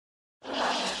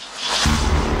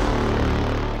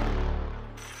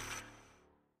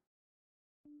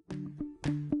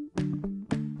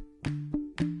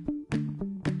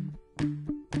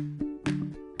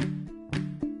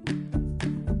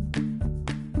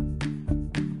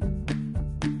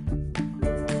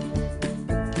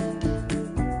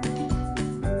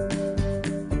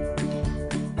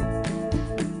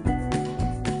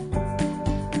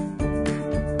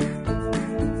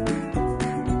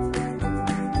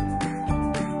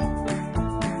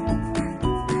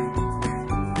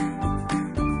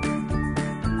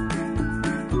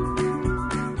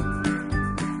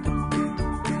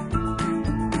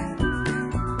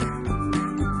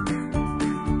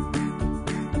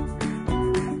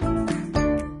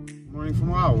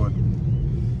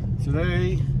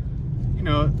Today, you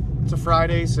know, it's a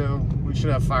Friday, so we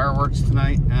should have fireworks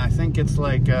tonight. And I think it's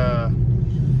like,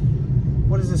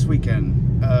 what is this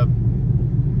weekend?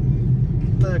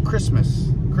 The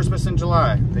Christmas in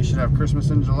July. They should have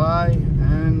Christmas in July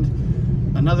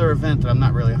and another event that I'm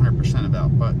not really 100%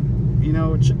 about. But, you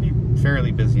know, it should be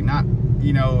fairly busy. Not,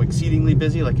 you know, exceedingly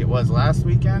busy like it was last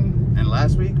weekend and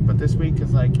last week. But this week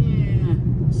is like, yeah.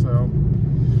 So,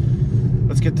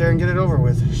 let's get there and get it over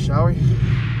with, shall we?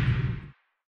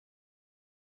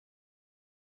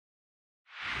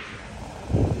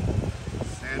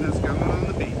 Santa's going on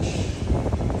the beach.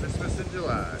 Christmas in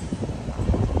July.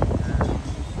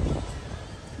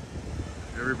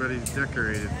 Everybody's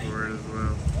decorated for it as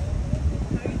well.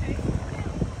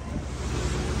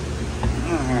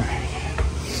 Alright.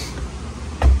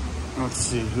 Let's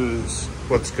see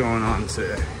what's going on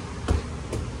today.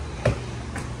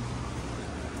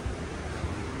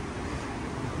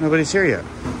 Nobody's here yet.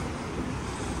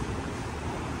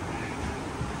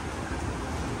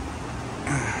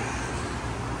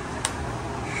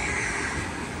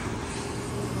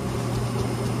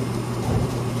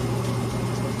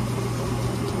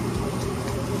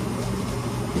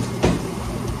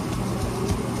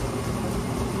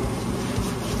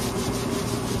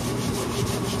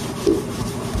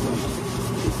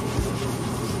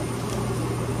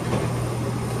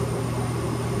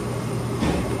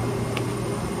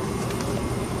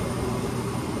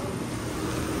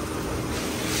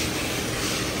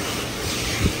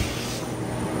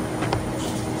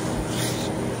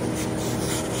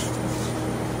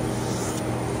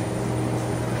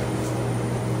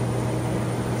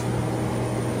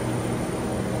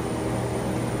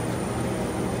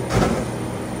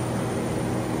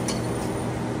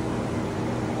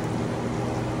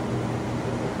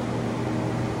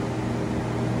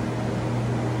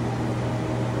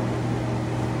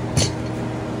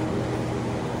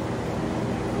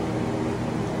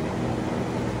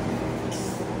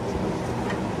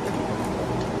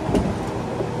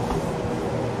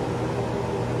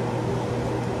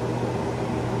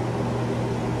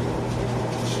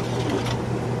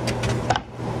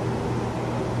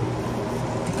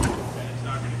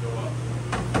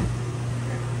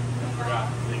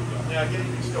 Yeah, you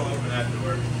can still open that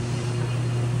door.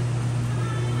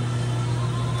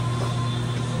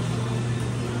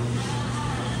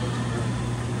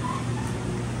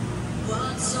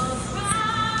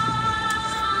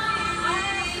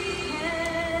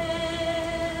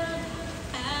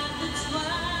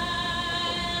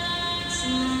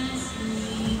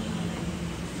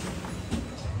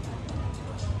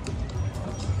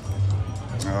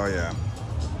 Oh yeah.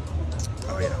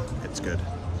 Oh yeah, it's good.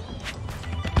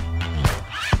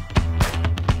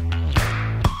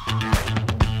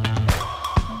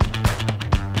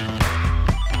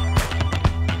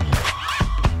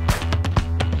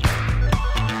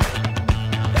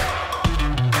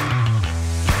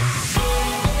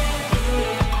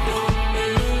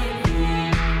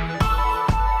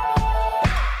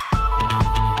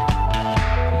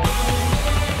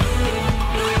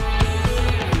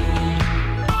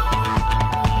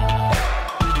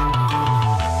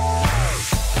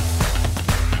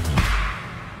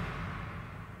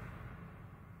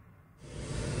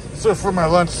 So for my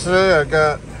lunch today, I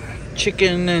got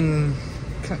chicken and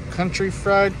country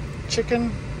fried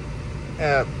chicken.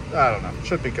 I don't know,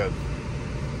 should be good.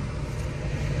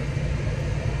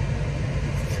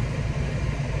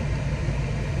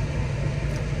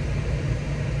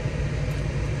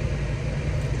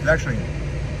 It's actually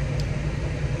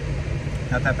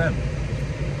not that bad.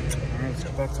 All right, let's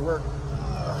go back to work.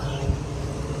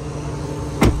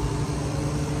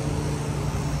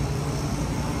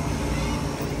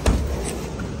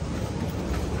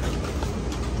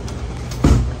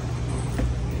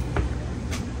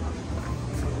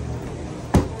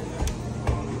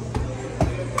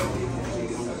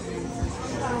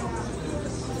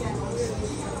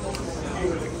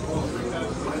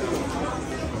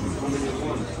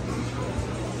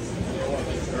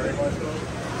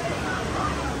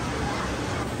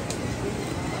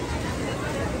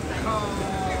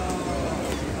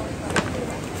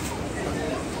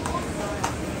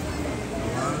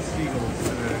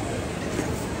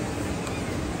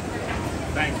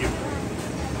 Thank you.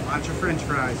 Watch your French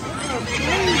fries.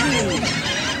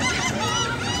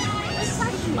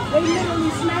 They literally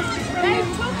smashed the fries. They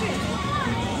took it.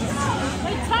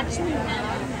 They touched me.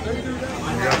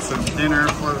 We got some dinner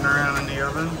floating around in the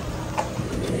oven.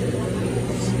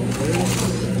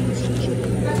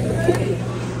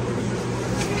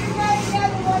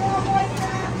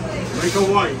 Make a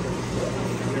white.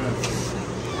 Good.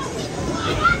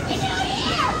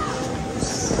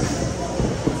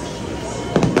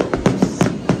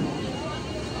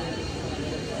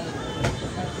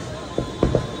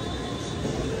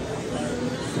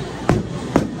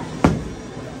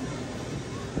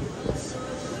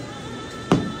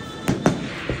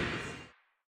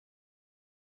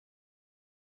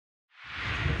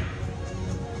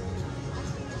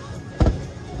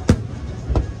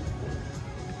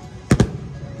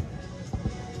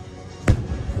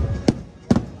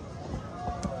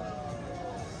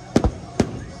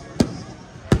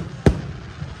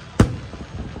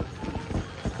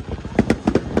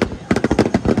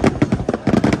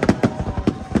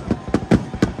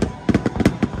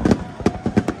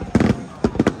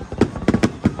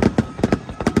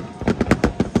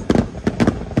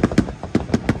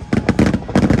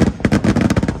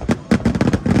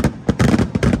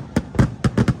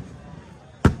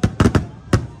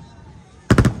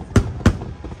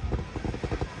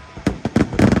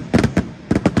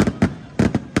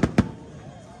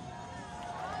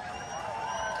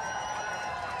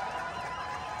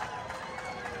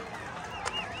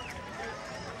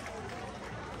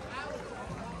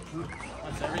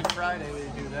 That's every Friday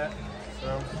we do that.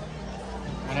 So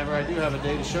whenever I do have a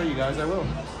day to show you guys, I will.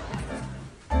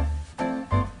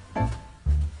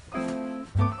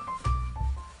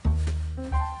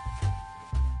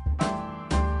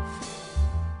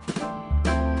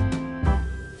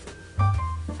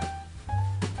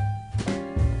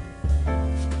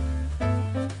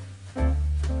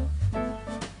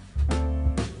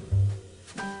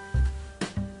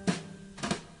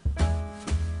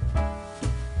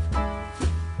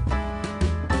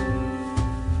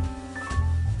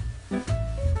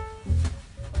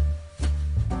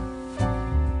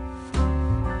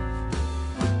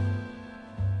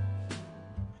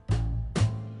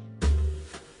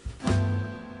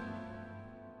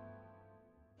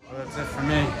 Well, that's it for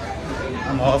me.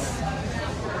 I'm off.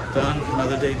 Done.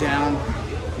 Another day down.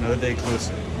 Another day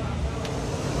closer.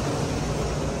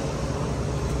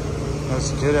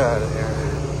 Let's get out of here.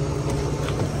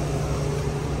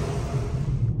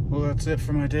 Well, that's it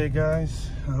for my day, guys.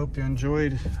 I hope you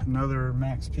enjoyed another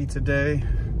Max Pizza day.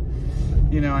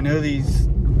 You know, I know these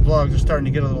vlogs are starting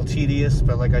to get a little tedious,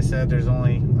 but like I said,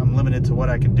 I'm limited to what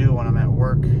I can do when I'm at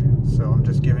work. So I'm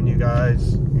just giving you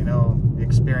guys, you know, the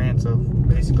experience of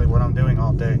basically what I'm doing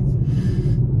all day.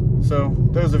 So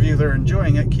those of you that are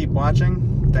enjoying it, keep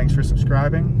watching. Thanks for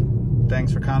subscribing.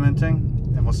 Thanks for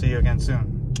commenting, and we'll see you again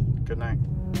soon. Good night.